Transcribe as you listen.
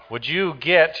Would you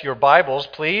get your Bibles,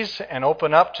 please, and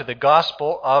open up to the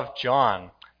Gospel of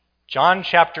John. John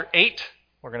chapter 8.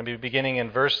 We're going to be beginning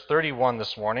in verse 31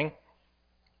 this morning.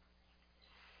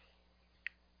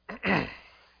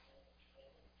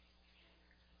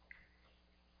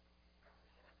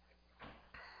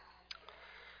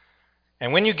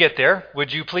 And when you get there,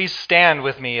 would you please stand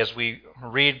with me as we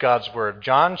read God's Word?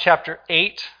 John chapter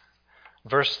 8,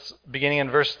 beginning in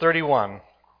verse 31.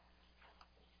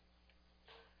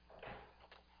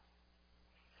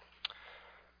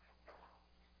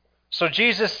 So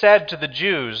Jesus said to the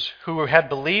Jews who had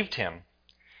believed him,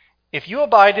 "If you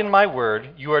abide in my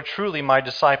word, you are truly my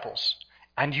disciples,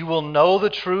 and you will know the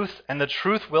truth, and the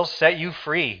truth will set you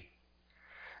free."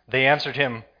 They answered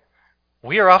him,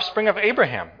 "We are offspring of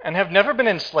Abraham, and have never been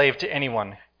enslaved to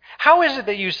anyone. How is it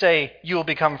that you say you will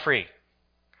become free?"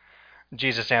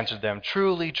 Jesus answered them,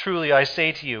 "Truly, truly, I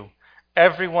say to you,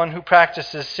 everyone who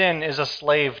practices sin is a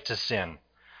slave to sin.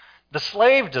 The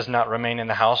slave does not remain in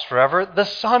the house forever, the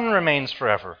Son remains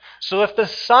forever. So if the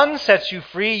Son sets you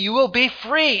free, you will be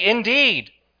free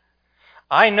indeed.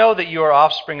 I know that you are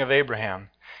offspring of Abraham,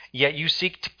 yet you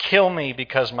seek to kill me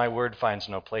because my word finds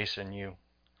no place in you.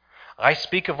 I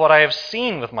speak of what I have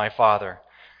seen with my Father,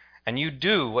 and you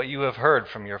do what you have heard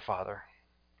from your father."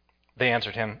 They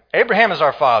answered him, "Abraham is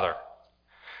our father."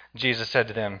 Jesus said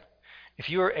to them, "If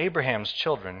you were Abraham's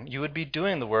children, you would be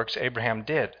doing the works Abraham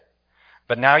did.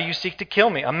 But now you seek to kill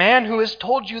me, a man who has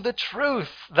told you the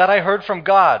truth that I heard from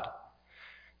God.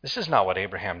 This is not what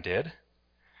Abraham did.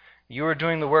 You are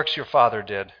doing the works your father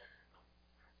did."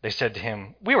 They said to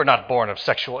him, "We were not born of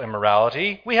sexual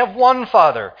immorality. We have one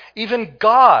Father, even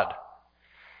God."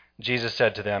 Jesus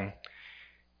said to them,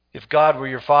 "If God were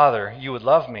your Father, you would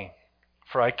love me,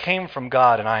 for I came from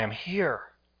God and I am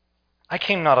here. I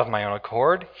came not of my own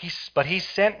accord, but he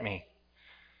sent me.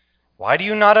 Why do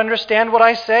you not understand what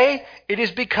I say? It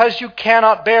is because you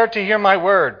cannot bear to hear my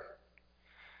word.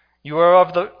 You are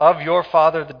of your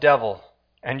father the devil,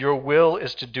 and your will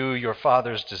is to do your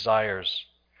father's desires.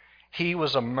 He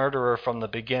was a murderer from the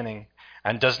beginning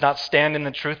and does not stand in the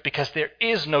truth because there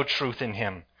is no truth in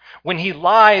him. When he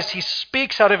lies, he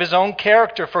speaks out of his own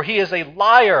character, for he is a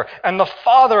liar and the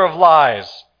father of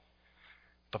lies.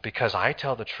 But because I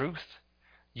tell the truth,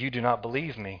 you do not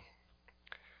believe me.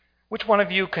 Which one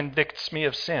of you convicts me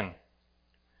of sin?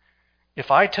 If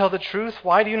I tell the truth,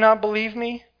 why do you not believe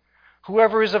me?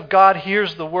 Whoever is of God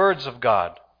hears the words of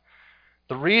God.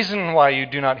 The reason why you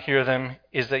do not hear them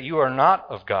is that you are not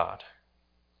of God."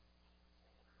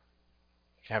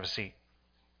 You can have a seat.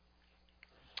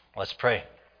 Let's pray.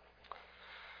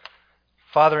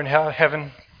 Father in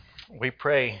heaven, we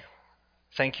pray,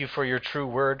 thank you for your true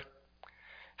word.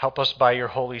 Help us by your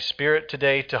Holy Spirit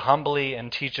today to humbly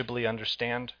and teachably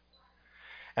understand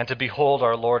and to behold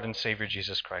our Lord and Savior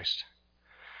Jesus Christ.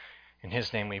 In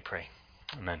his name we pray.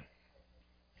 Amen.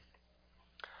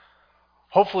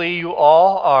 Hopefully you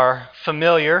all are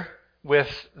familiar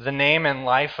with the name and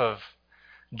life of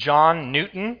John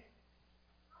Newton,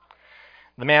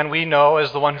 the man we know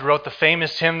as the one who wrote the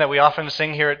famous hymn that we often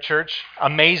sing here at church,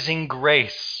 "Amazing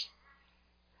Grace."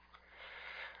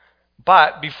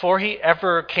 But before he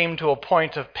ever came to a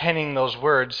point of penning those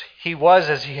words, he was,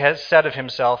 as he has said of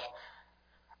himself,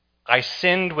 "I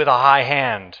sinned with a high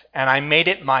hand, and I made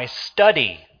it my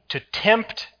study to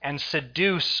tempt and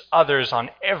seduce others on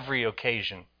every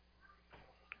occasion."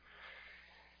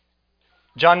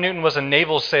 John Newton was a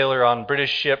naval sailor on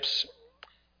British ships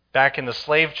back in the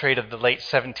slave trade of the late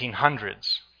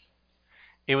 1700s.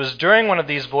 It was during one of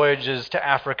these voyages to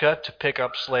Africa to pick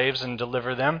up slaves and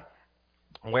deliver them,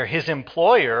 where his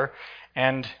employer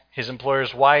and his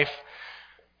employer's wife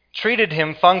treated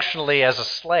him functionally as a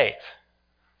slave.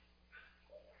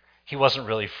 He wasn't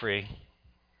really free.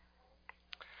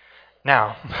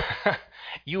 Now,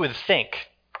 you would think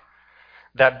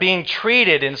that being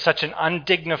treated in such an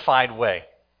undignified way,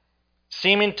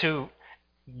 seeming to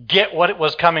get what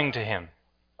was coming to him,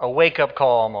 a wake-up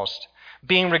call almost,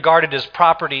 being regarded as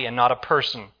property and not a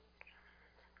person,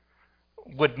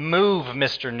 would move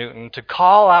Mr. Newton to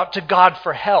call out to God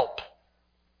for help.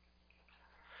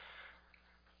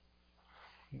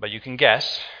 But you can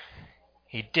guess,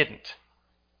 he didn't.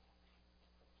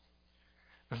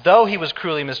 Though he was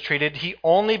cruelly mistreated, he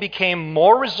only became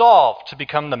more resolved to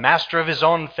become the master of his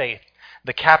own faith,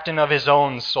 the captain of his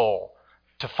own soul,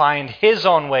 to find his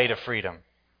own way to freedom.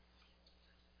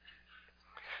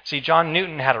 See, John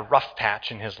Newton had a rough patch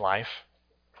in his life,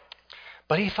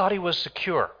 but he thought he was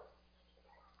secure,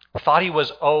 thought he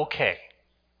was okay.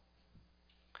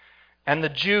 And the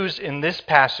Jews in this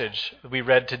passage that we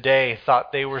read today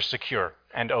thought they were secure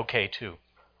and okay too.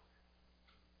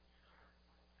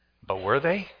 But were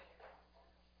they?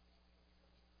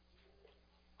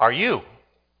 Are you?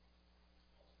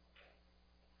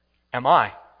 Am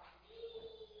I?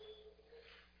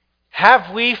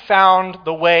 Have we found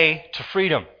the way to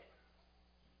freedom?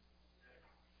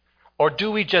 Or do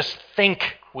we just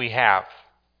think we have?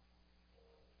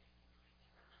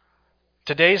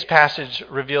 Today's passage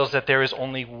reveals that there is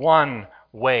only one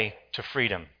way to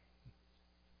freedom.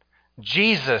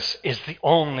 Jesus is the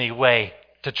only way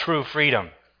to true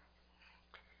freedom.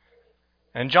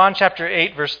 In John chapter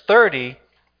 8, verse 30, it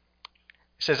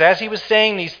says, as he was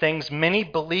saying these things, many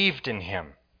believed in him.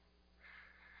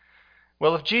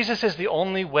 Well, if Jesus is the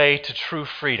only way to true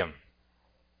freedom,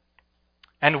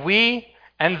 and we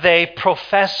and they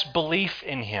profess belief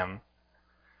in him,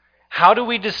 how do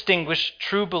we distinguish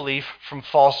true belief from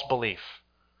false belief?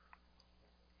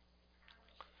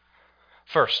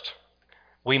 First,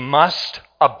 we must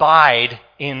abide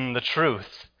in the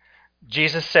truth.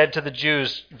 Jesus said to the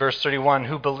Jews, verse 31,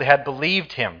 who had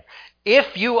believed him,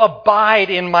 if you abide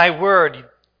in my word,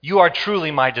 you are truly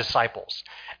my disciples,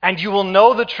 and you will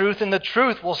know the truth, and the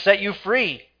truth will set you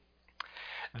free.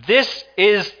 This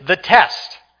is the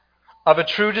test of a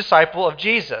true disciple of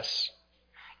Jesus.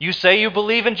 You say you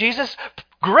believe in Jesus?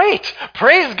 Great!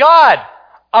 Praise God!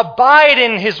 Abide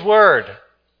in his word.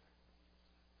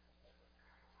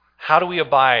 How do we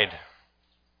abide?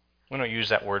 We don't use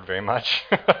that word very much.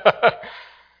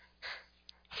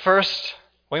 First,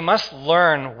 we must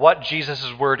learn what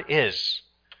Jesus' word is.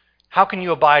 How can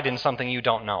you abide in something you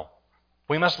don't know?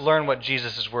 We must learn what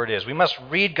Jesus' word is. We must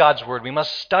read God's word. We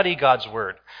must study God's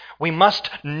word. We must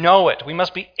know it. We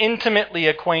must be intimately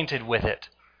acquainted with it.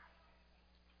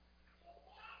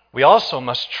 We also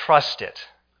must trust it.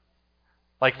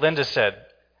 Like Linda said,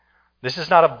 this is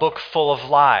not a book full of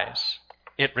lies.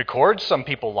 It records some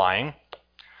people lying,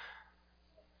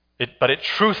 but it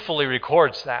truthfully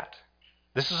records that.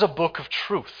 This is a book of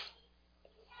truth.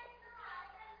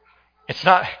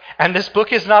 And this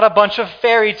book is not a bunch of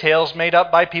fairy tales made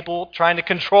up by people trying to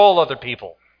control other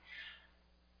people.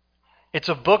 It's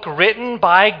a book written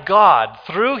by God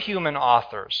through human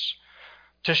authors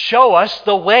to show us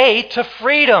the way to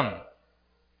freedom.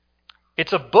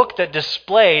 It's a book that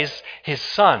displays his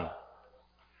Son.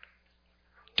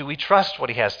 Do we trust what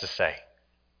he has to say?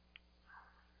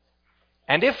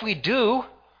 And if we do,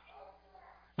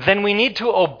 then we need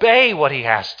to obey what he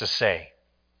has to say.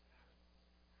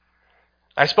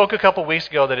 I spoke a couple weeks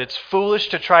ago that it's foolish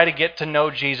to try to get to know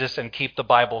Jesus and keep the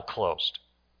Bible closed.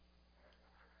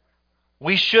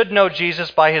 We should know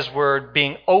Jesus by his word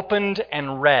being opened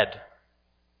and read.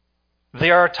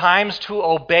 There are times to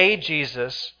obey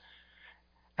Jesus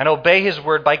and obey his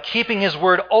word by keeping his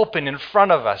word open in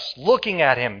front of us, looking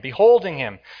at him, beholding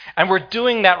him. And we're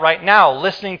doing that right now,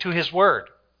 listening to his word.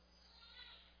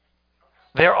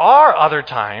 There are other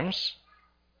times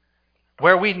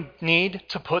where we need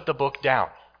to put the book down.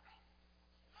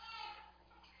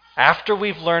 After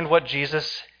we've learned what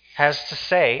Jesus has to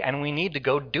say, and we need to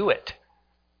go do it.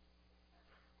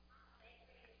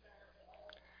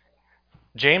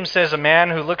 James says a man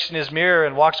who looks in his mirror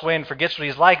and walks away and forgets what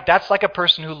he's like, that's like a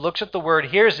person who looks at the word,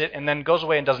 hears it, and then goes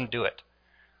away and doesn't do it.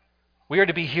 We are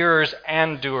to be hearers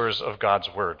and doers of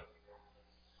God's word.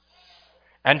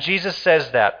 And Jesus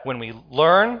says that when we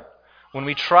learn, when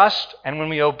we trust, and when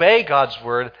we obey God's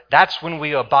word, that's when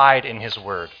we abide in his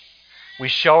word. We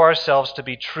show ourselves to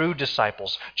be true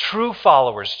disciples, true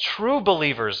followers, true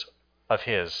believers of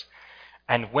his.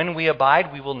 And when we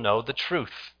abide, we will know the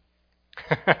truth.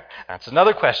 That's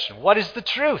another question. What is the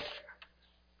truth?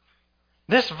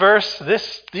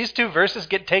 These two verses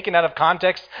get taken out of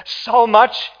context so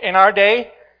much in our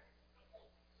day.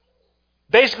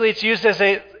 Basically, it's used as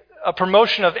a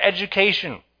promotion of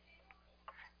education.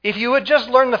 If you would just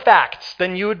learn the facts,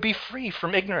 then you would be free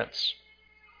from ignorance.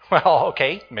 Well,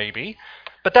 okay, maybe.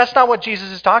 But that's not what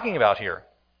Jesus is talking about here.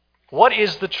 What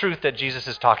is the truth that Jesus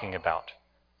is talking about?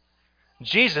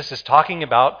 Jesus is talking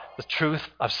about the truth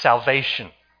of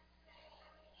salvation.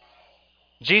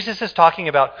 Jesus is talking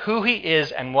about who he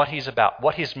is and what he's about,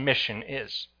 what his mission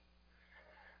is.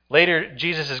 Later,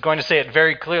 Jesus is going to say it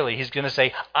very clearly. He's going to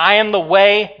say, I am the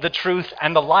way, the truth,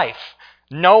 and the life.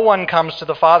 No one comes to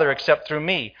the Father except through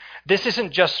me. This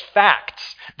isn't just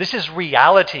facts. This is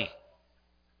reality.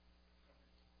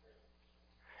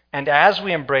 And as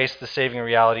we embrace the saving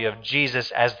reality of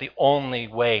Jesus as the only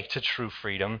way to true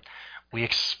freedom, we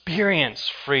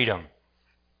experience freedom,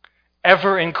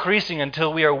 ever increasing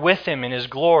until we are with him in his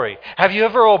glory. Have you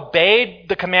ever obeyed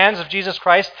the commands of Jesus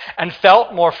Christ and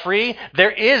felt more free?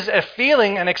 There is a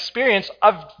feeling, an experience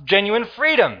of genuine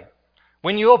freedom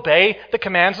when you obey the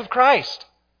commands of Christ.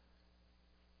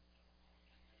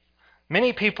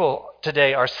 Many people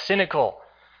today are cynical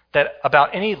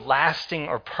about any lasting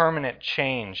or permanent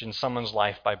change in someone's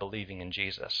life by believing in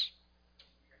Jesus.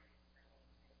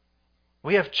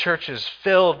 We have churches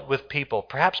filled with people,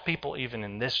 perhaps people even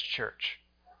in this church,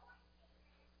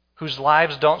 whose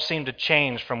lives don't seem to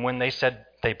change from when they said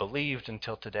they believed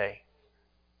until today.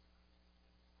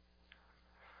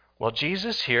 Well,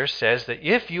 Jesus here says that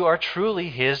if you are truly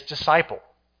his disciple,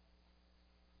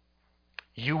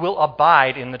 you will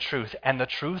abide in the truth, and the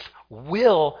truth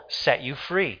will set you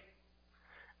free.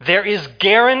 There is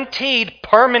guaranteed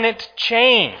permanent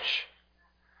change.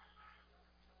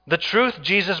 The truth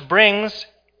Jesus brings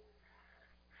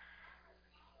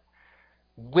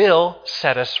will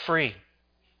set us free.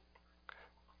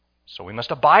 So we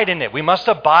must abide in it. We must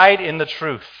abide in the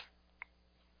truth.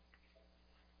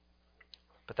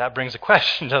 But that brings a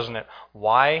question, doesn't it?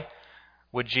 Why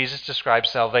would Jesus describe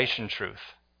salvation truth?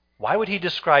 Why would he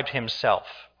describe himself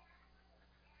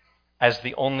as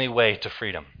the only way to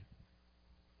freedom?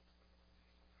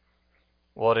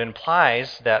 Well, it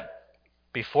implies that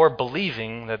before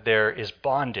believing that there is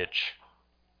bondage,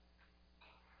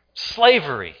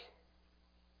 slavery.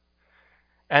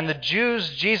 And the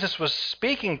Jews Jesus was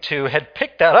speaking to had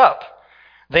picked that up.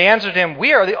 They answered him,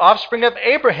 "We are the offspring of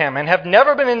Abraham and have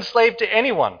never been enslaved to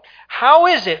anyone. How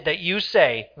is it that you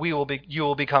say you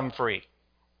will become free?"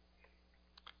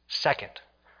 Second,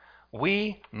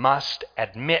 we must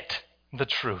admit the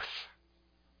truth.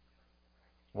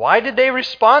 Why did they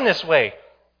respond this way?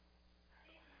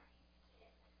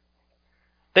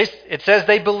 It says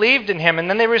they believed in him, and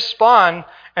then they respond,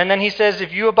 and then he says,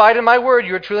 "If you abide in my word,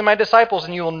 you are truly my disciples,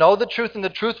 and you will know the truth, and the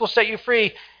truth will set you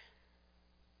free."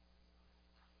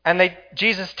 And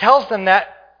Jesus tells them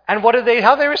that, and how do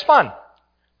they respond?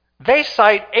 They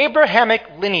cite Abrahamic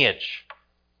lineage.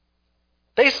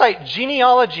 They cite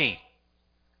genealogy.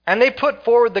 And they put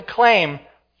forward the claim,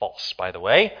 false by the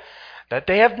way, that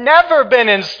they have never been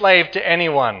enslaved to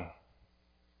anyone.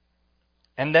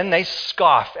 And then they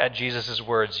scoff at Jesus'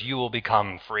 words, "You will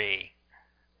become free."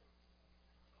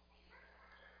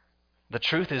 The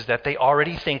truth is that they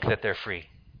already think that they're free.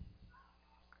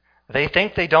 They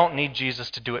think they don't need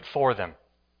Jesus to do it for them.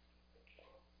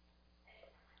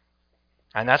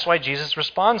 And that's why Jesus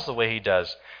responds the way he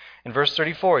does. In verse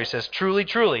 34, he says, "Truly,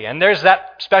 truly." And there's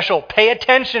that special pay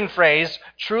attention phrase,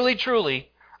 "Truly,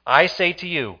 truly, I say to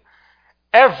you,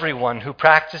 everyone who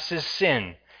practices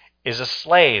sin is a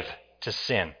slave to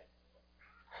sin."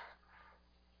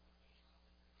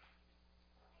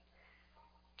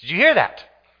 Did you hear that?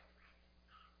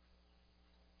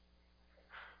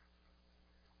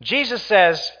 Jesus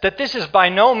says that this is by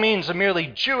no means a merely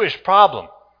Jewish problem.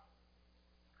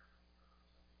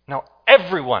 No,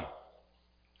 everyone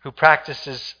who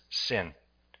practices sin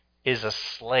is a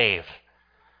slave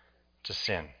to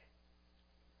sin.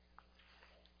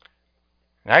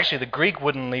 And actually, the Greek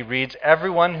woodenly reads,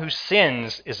 "Everyone who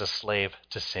sins is a slave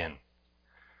to sin."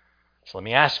 So let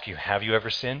me ask you, have you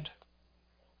ever sinned?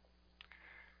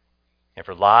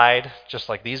 Ever lied, just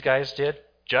like these guys did?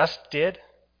 Just did?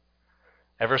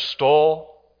 Ever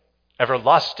stole? Ever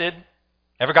lusted?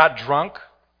 Ever got drunk?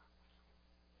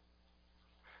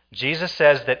 Jesus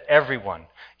says that everyone,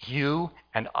 you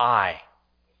and I,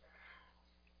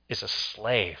 is a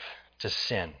slave to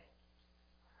sin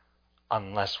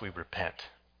unless we repent,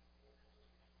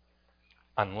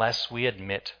 unless we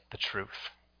admit the truth.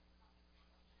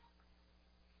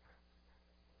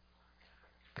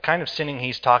 The kind of sinning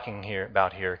he's talking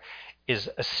about here is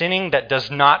a sinning that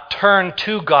does not turn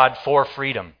to God for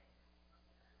freedom.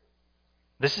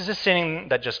 This is a sinning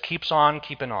that just keeps on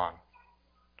keeping on,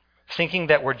 thinking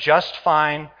that we're just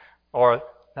fine, or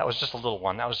that was just a little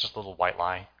one, that was just a little white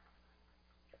lie.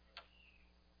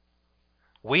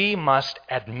 We must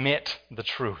admit the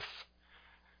truth.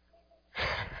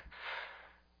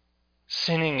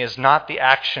 Sinning is not the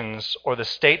actions or the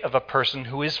state of a person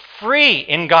who is free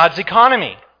in God's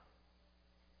economy.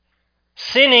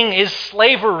 Sinning is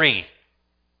slavery.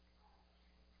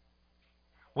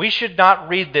 We should not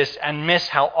read this and miss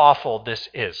how awful this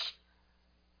is.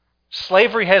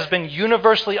 Slavery has been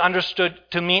universally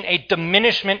understood to mean a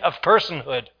diminishment of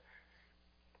personhood,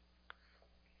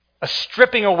 a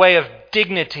stripping away of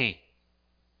dignity,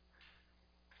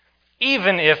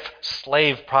 even if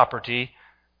slave property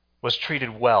was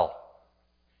treated well.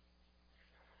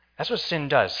 That's what sin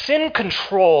does. Sin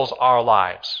controls our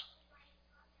lives.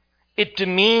 It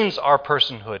demeans our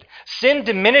personhood. Sin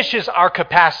diminishes our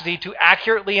capacity to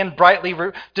accurately and brightly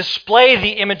display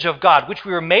the image of God, which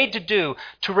we were made to do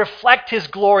to reflect His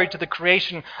glory to the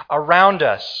creation around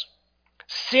us.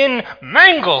 Sin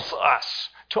mangles us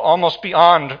to almost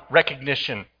beyond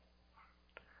recognition.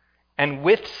 and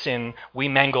with sin we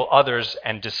mangle others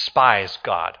and despise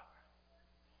God.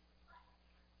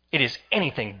 It is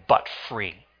anything but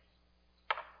free.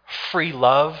 Free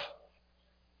love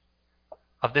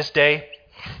of this day,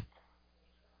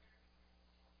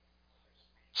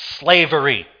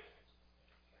 slavery.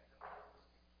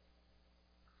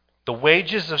 The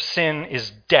wages of sin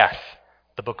is death,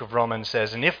 the book of Romans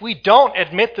says. And if we don't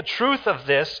admit the truth of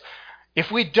this,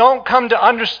 if we don't come to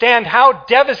understand how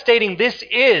devastating this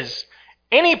is,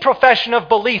 any profession of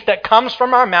belief that comes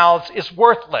from our mouths is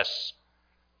worthless.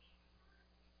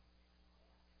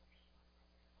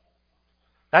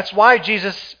 That's why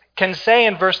Jesus can say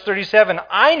in verse 37,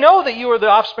 I know that you are the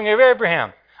offspring of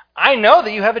Abraham. I know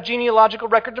that you have a genealogical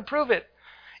record to prove it.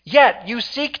 Yet you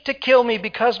seek to kill me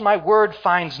because my word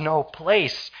finds no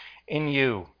place in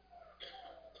you.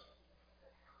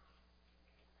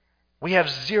 We have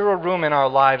zero room in our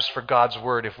lives for God's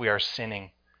word if we are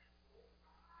sinning.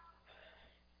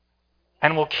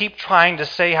 And we'll keep trying to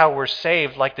say how we're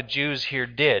saved like the Jews here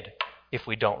did if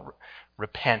we don't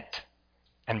repent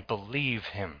and believe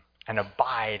him and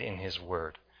abide in his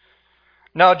word.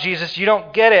 No, Jesus, you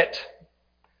don't get it.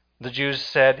 The Jews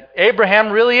said,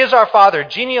 Abraham really is our father,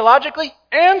 genealogically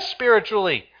and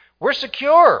spiritually. We're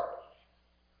secure.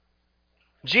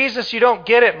 Jesus, you don't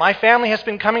get it. My family has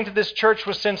been coming to this church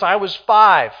since I was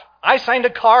 5. I signed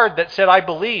a card that said I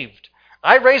believed.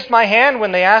 I raised my hand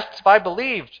when they asked if I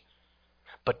believed.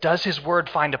 But does his word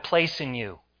find a place in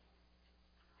you?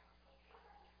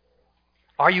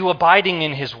 Are you abiding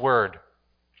in his word?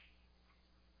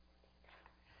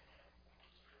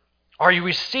 Are you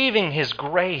receiving his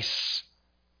grace?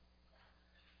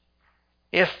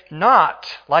 If not,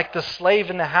 like the slave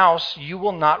in the house, you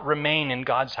will not remain in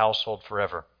God's household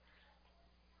forever.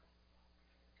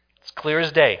 It's clear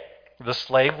as day. The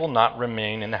slave will not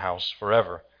remain in the house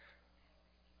forever.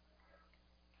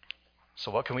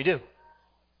 So what can we do?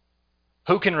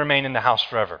 Who can remain in the house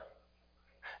forever?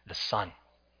 The Son.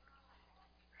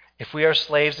 If we are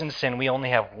slaves in sin, we only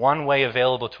have one way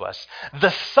available to us. The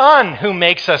Son who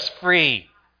makes us free.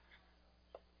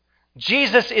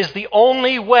 Jesus is the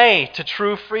only way to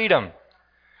true freedom.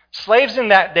 Slaves in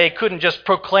that day couldn't just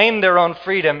proclaim their own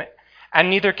freedom, and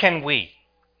neither can we.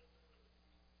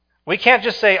 We can't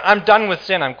just say, I'm done with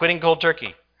sin, I'm quitting cold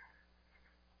turkey.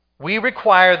 We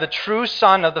require the true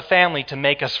son of the family to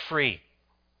make us free.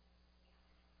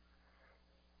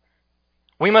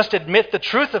 We must admit the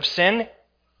truth of sin,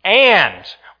 and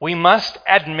we must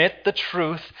admit the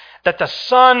truth that the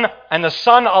Son and the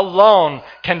Son alone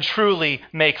can truly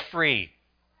make free.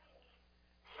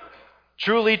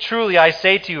 Truly, truly, I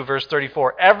say to you, verse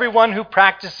 34, everyone who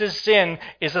practices sin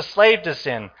is a slave to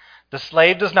sin. The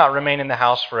slave does not remain in the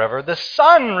house forever. The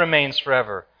Son remains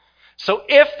forever. So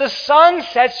if the Son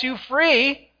sets you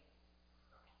free,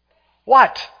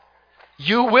 what?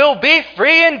 You will be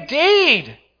free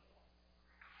indeed.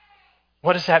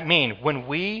 What does that mean? When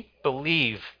we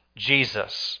believe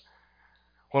Jesus,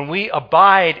 when we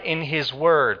abide in his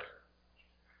word,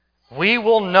 we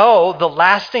will know the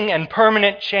lasting and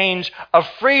permanent change of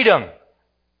freedom.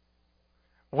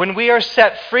 When we are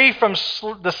set free from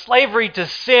the slavery to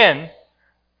sin,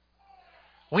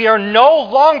 we are no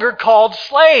longer called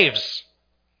slaves,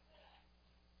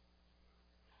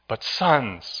 but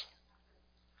sons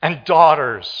and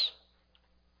daughters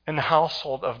in the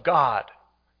household of God.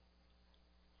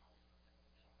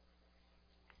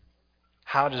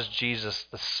 How does Jesus,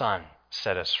 the Son,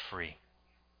 set us free?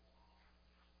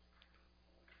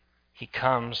 He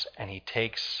comes and he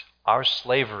takes our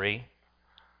slavery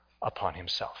upon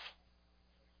himself.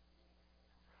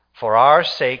 For our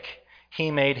sake,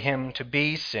 he made him to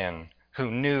be sin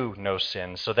who knew no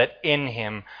sin, so that in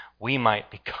him we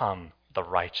might become the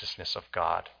righteousness of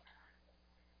God.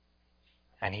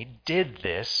 And he did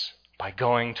this by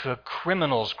going to a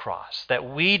criminal's cross that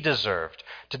we deserved,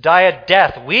 to die a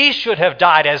death we should have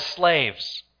died as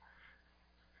slaves,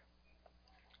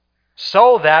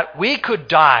 so that we could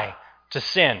die to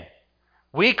sin.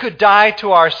 We could die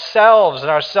to ourselves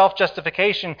and our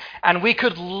self-justification, and we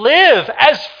could live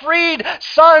as freed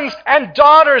sons and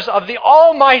daughters of the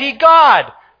Almighty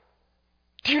God.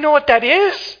 Do you know what that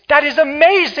is? That is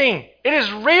amazing. It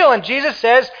is real. And Jesus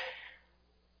says,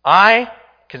 I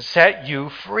can set you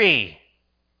free.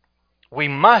 We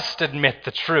must admit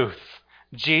the truth.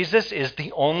 Jesus is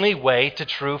the only way to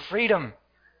true freedom.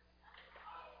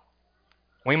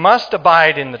 We must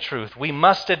abide in the truth. We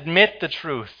must admit the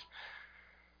truth.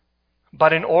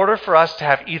 But in order for us to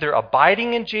have either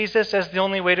abiding in Jesus as the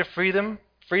only way to freedom,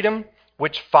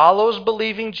 which follows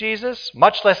believing Jesus,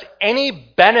 much less any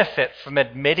benefit from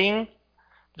admitting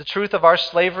the truth of our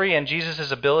slavery and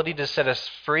Jesus' ability to set us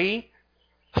free,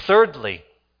 Thirdly,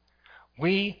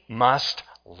 we must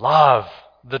love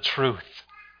the truth.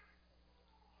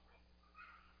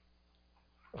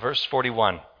 Verse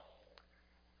 41.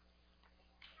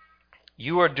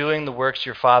 You are doing the works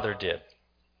your father did.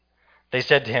 They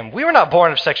said to him, we were not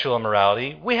born of sexual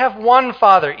immorality. We have one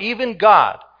Father, even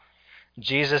God.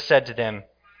 Jesus said to them,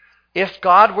 if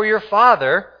God were your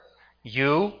Father,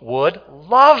 you would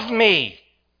love me.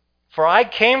 For I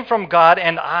came from God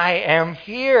and I am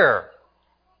here.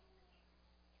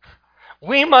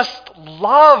 We must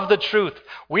love the truth.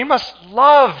 We must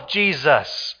love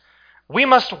Jesus. We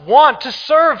must want to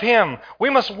serve him. We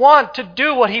must want to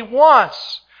do what he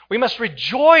wants. We must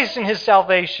rejoice in his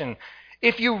salvation.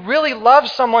 If you really love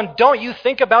someone, don't you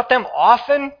think about them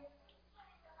often?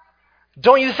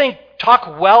 Don't you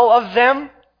talk well of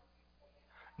them?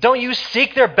 Don't you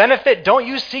seek their benefit? Don't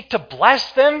you seek to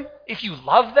bless them if you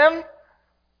love them?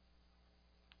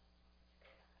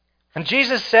 And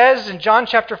Jesus says in John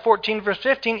chapter 14, verse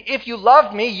 15, if you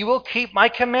love me, you will keep my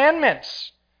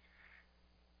commandments.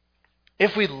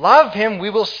 If we love him, we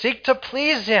will seek to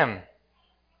please him.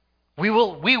 We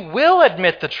will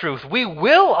admit the truth. We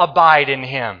will abide in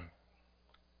him.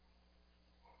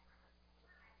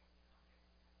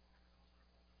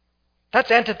 That's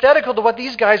antithetical to what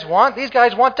these guys want. These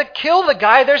guys want to kill the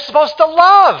guy they're supposed to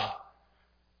love.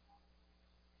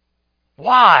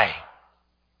 Why?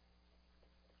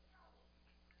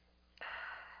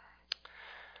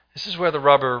 This is where the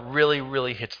rubber really,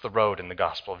 really hits the road in the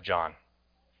Gospel of John.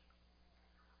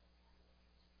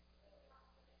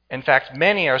 In fact,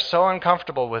 many are so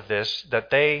uncomfortable with this that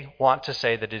they want to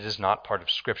say that it is not part of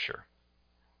Scripture.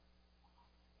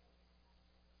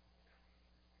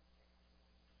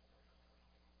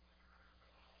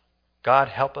 God,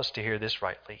 help us to hear this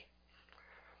rightly.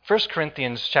 1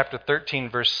 Corinthians chapter 13,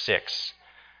 verse 6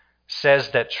 says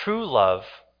that true love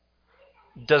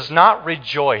does not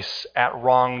rejoice at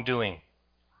wrongdoing,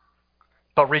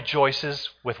 but rejoices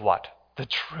with what? The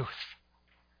truth.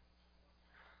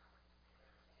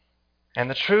 And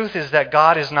the truth is that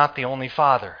God is not the only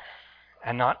Father,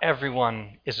 and not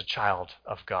everyone is a child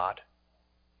of God.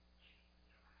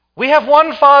 We have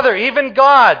one Father, even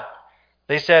God,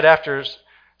 they said after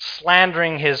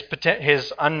slandering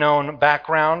his unknown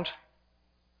background.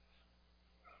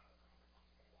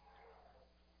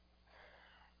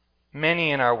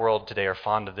 Many in our world today are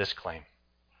fond of this claim.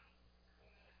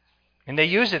 And they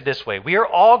use it this way. We are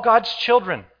all God's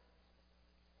children.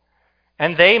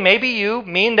 And they, maybe you,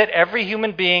 mean that every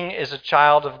human being is a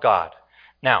child of God.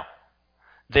 Now,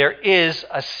 there is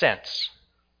a sense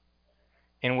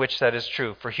in which that is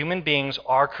true, for human beings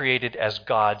are created as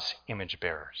God's image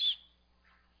bearers.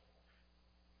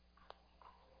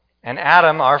 And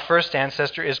Adam, our first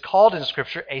ancestor, is called in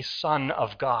Scripture a son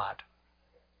of God.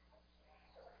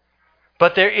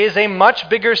 But there is a much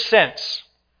bigger sense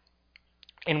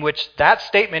in which that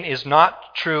statement is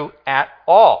not true at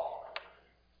all.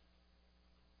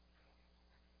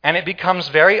 And it becomes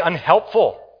very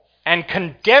unhelpful and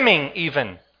condemning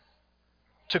even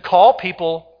to call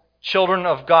people children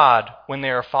of God when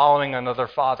they are following another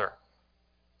father.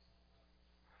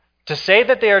 To say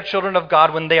that they are children of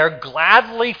God when they are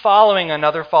gladly following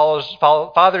another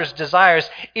father's desires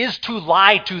is to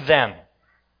lie to them.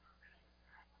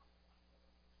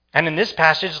 And in this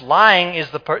passage, lying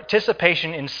is the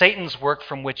participation in Satan's work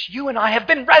from which you and I have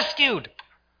been rescued.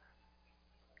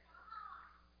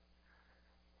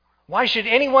 Why should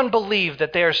anyone believe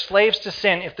that they are slaves to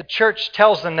sin if the church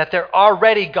tells them that they're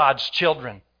already God's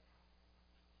children?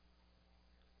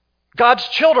 God's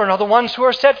children are the ones who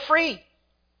are set free.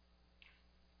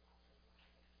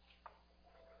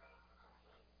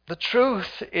 The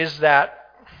truth is that,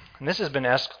 and this has been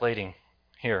escalating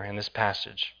here in this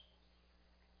passage,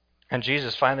 and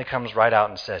Jesus finally comes right out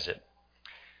and says it.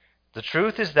 The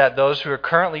truth is that those who are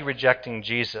currently rejecting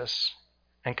Jesus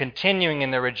and continuing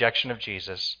in their rejection of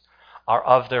Jesus are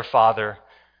of their father,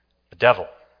 the devil.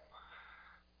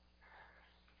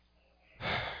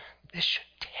 This should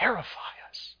terrify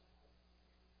us.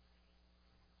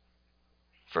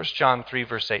 1 John 3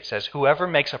 verse 8 says, whoever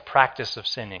makes a practice of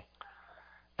sinning,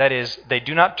 that is, they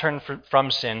do not turn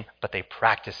from sin, but they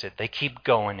practice it. They keep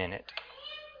going in it.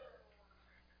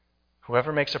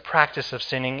 Whoever makes a practice of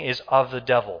sinning is of the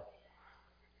devil,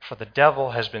 for the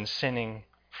devil has been sinning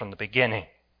from the beginning.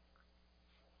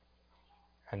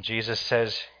 And Jesus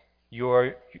says, you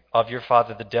are of your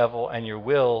father the devil, and your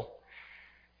will,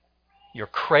 your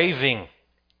craving,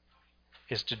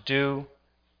 is to do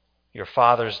your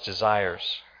father's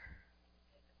desires.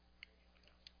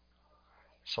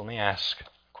 So let me ask a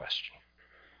question.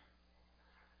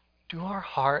 Do our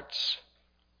hearts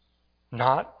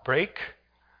not break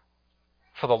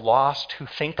for the lost who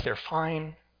think they're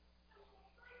fine,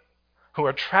 who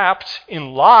are trapped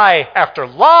in lie after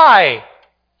lie,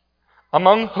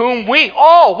 among whom we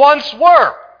all once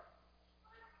were.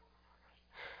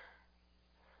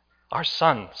 Our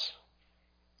sons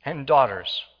and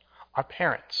daughters, our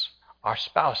parents, our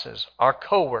spouses, our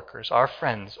co-workers, our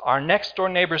friends, our next-door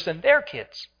neighbors and their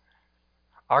kids,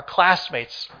 our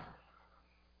classmates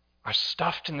are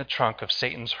stuffed in the trunk of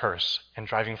Satan's hearse and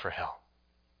driving for hell.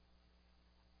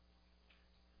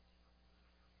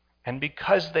 And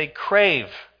because they crave,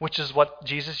 which is what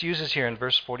Jesus uses here in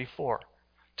verse 44,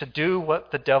 to do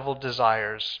what the devil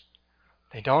desires,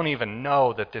 they don't even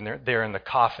know that they're in the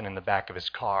coffin in the back of his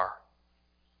car.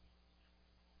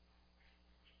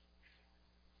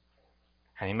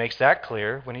 And he makes that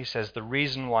clear when he says the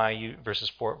reason why you, verse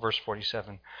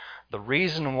 47, the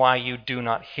reason why you do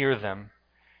not hear them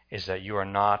is that you are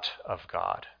not of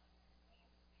God.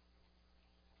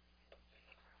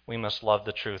 We must love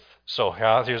the truth. So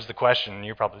here's the question.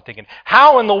 You're probably thinking,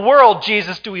 how in the world,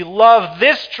 Jesus, do we love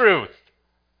this truth?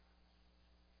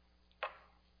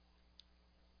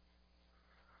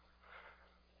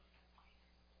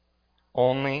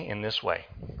 Only in this way.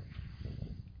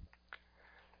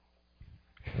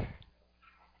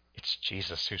 It's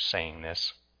Jesus who's saying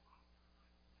this.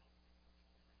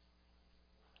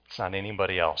 It's not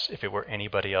anybody else. If it were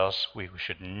anybody else, we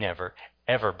should never,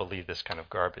 ever believe this kind of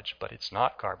garbage. But it's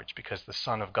not garbage because the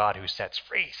Son of God who sets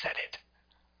free said it.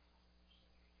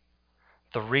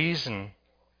 The reason,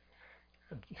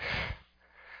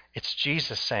 it's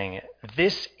Jesus saying it.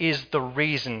 This is the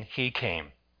reason he came.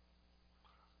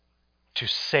 To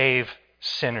save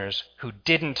sinners who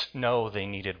didn't know they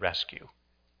needed rescue.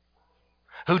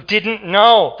 Who didn't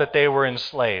know that they were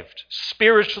enslaved.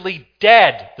 Spiritually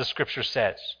dead, the scripture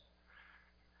says.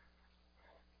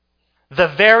 The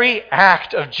very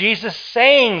act of Jesus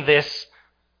saying this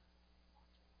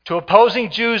to opposing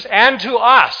Jews and to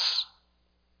us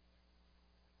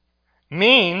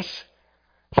means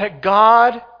that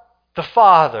God the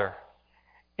Father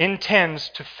intends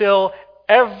to fill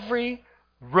every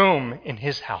room in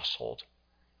his household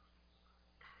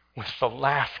with the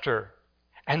laughter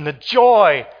and the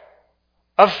joy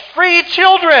of free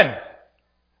children,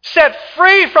 set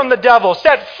free from the devil,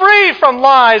 set free from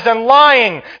lies and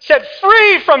lying, set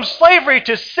free from slavery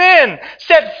to sin,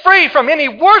 set free from any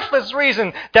worthless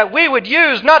reason that we would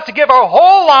use not to give our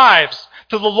whole lives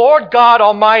to the Lord God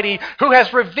Almighty, who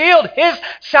has revealed his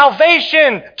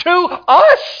salvation to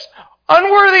us,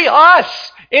 unworthy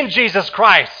us, in Jesus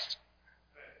Christ.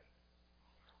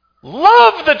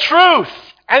 Love the truth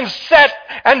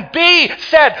and be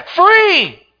set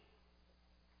free.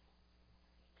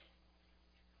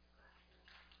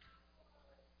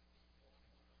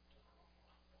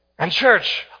 And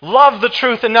church, love the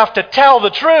truth enough to tell the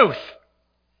truth.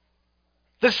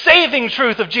 The saving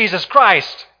truth of Jesus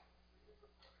Christ.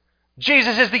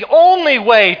 Jesus is the only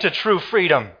way to true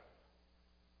freedom.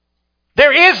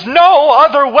 There is no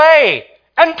other way.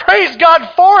 And praise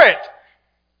God for it.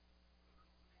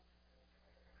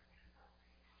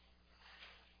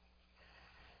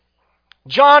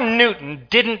 John Newton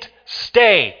didn't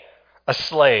stay a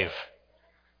slave.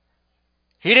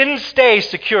 He didn't stay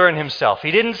secure in himself.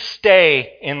 He didn't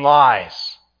stay in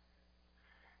lies.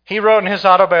 He wrote in his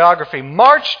autobiography,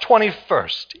 March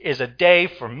 21st is a day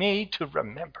for me to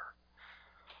remember.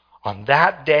 On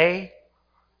that day,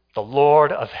 the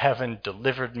Lord of heaven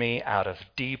delivered me out of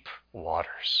deep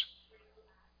waters.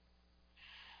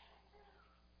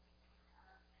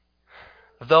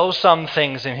 Though some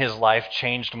things in his life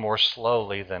changed more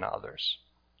slowly than others.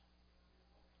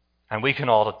 And we can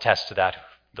all attest to that,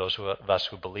 those of us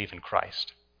who believe in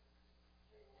Christ.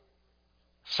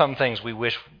 Some things we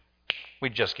wish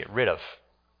we'd just get rid of.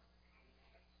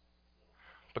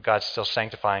 But God's still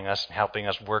sanctifying us and helping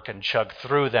us work and chug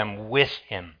through them with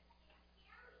him.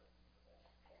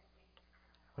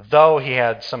 Though he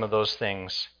had some of those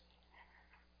things,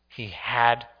 he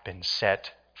had been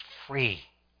set free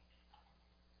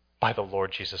by the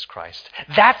Lord Jesus Christ.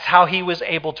 That's how he was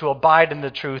able to abide in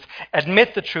the truth,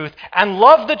 admit the truth, and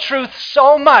love the truth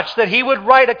so much that he would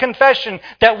write a confession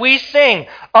that we sing,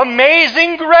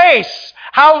 Amazing Grace,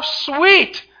 how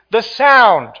sweet the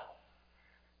sound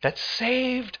that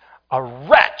saved a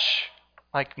wretch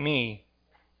like me.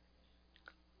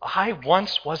 I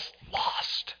once was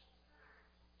lost,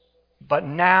 but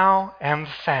now am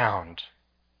found.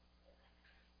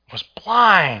 Was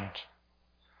blind,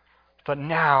 but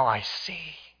now I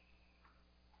see.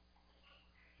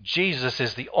 Jesus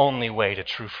is the only way to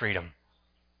true freedom.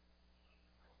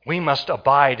 We must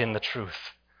abide in the truth.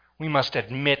 We must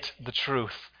admit the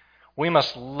truth. We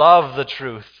must love the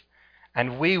truth.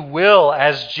 And we will,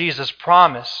 as Jesus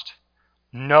promised,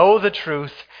 know the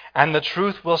truth, and the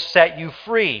truth will set you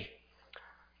free.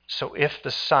 So if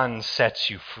the Son sets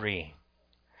you free,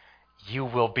 you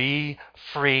will be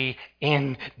free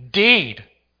indeed.